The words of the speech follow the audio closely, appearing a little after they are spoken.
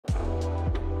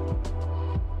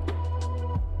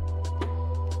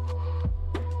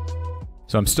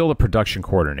So I'm still the production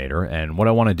coordinator, and what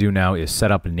I want to do now is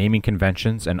set up naming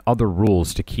conventions and other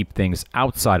rules to keep things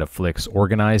outside of Flix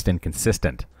organized and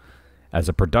consistent. As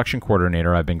a production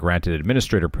coordinator, I've been granted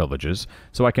administrator privileges,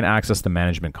 so I can access the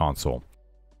management console.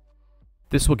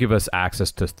 This will give us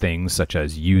access to things such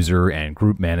as user and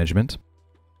group management.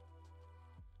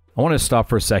 I want to stop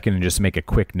for a second and just make a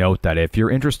quick note that if you're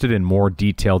interested in more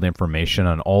detailed information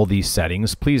on all these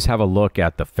settings, please have a look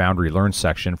at the Foundry Learn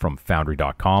section from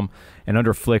foundry.com, and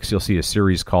under Flix you'll see a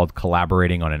series called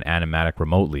Collaborating on an Animatic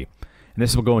Remotely, and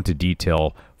this will go into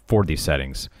detail for these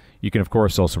settings. You can of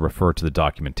course also refer to the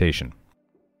documentation.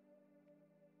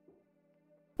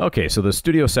 Okay, so the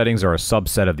studio settings are a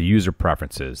subset of the user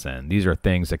preferences, and these are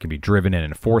things that can be driven and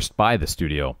enforced by the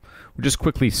studio. We'll just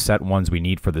quickly set ones we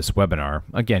need for this webinar.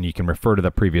 Again, you can refer to the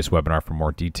previous webinar for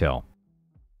more detail.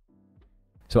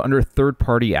 So under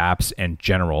third-party apps and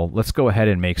general, let's go ahead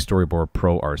and make Storyboard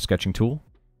Pro our sketching tool.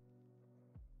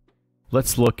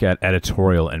 Let's look at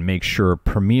editorial and make sure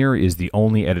Premiere is the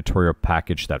only editorial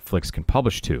package that Flix can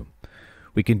publish to.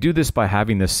 We can do this by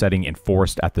having this setting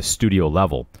enforced at the studio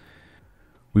level.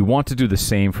 We want to do the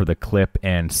same for the clip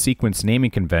and sequence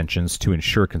naming conventions to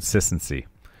ensure consistency.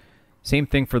 Same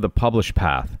thing for the publish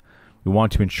path. We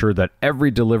want to ensure that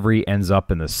every delivery ends up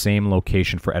in the same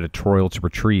location for editorial to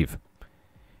retrieve.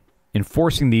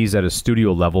 Enforcing these at a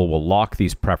studio level will lock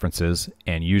these preferences,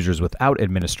 and users without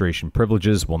administration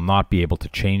privileges will not be able to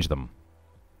change them.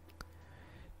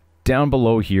 Down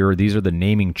below here, these are the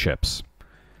naming chips.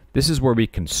 This is where we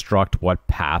construct what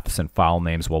paths and file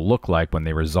names will look like when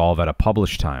they resolve at a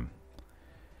publish time.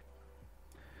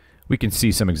 We can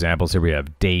see some examples here. We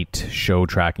have date, show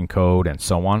tracking code, and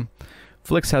so on.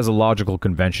 Flix has a logical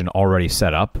convention already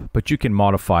set up, but you can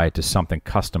modify it to something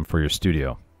custom for your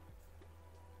studio.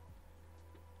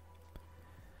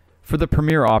 For the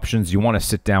Premiere options, you want to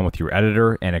sit down with your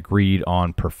editor and agree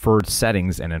on preferred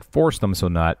settings and enforce them so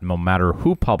that no matter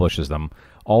who publishes them,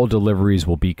 all deliveries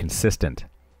will be consistent.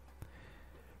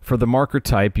 For the marker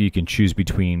type, you can choose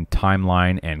between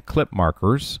timeline and clip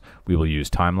markers. We will use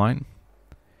timeline.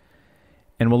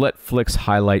 And we'll let Flix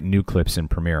highlight new clips in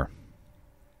Premiere.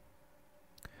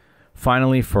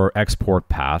 Finally, for export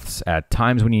paths, at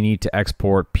times when you need to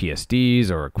export PSDs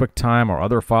or QuickTime or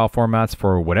other file formats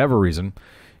for whatever reason,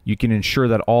 you can ensure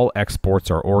that all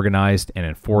exports are organized and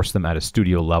enforce them at a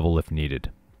studio level if needed.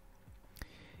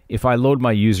 If I load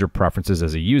my user preferences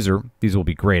as a user, these will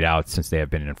be grayed out since they have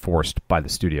been enforced by the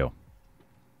studio.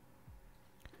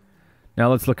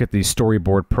 Now let's look at the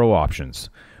Storyboard Pro options.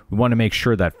 We want to make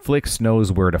sure that Flix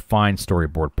knows where to find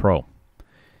Storyboard Pro.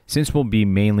 Since we'll be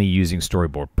mainly using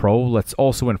Storyboard Pro, let's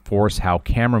also enforce how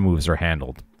camera moves are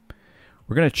handled.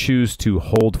 We're going to choose to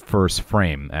hold first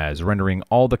frame, as rendering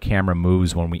all the camera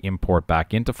moves when we import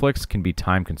back into Flix can be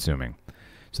time consuming.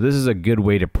 So this is a good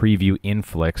way to preview in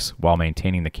Flix while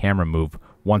maintaining the camera move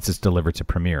once it's delivered to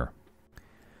Premiere.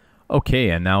 Okay,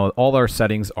 and now all our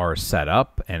settings are set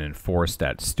up and enforced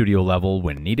at studio level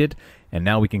when needed, and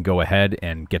now we can go ahead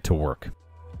and get to work.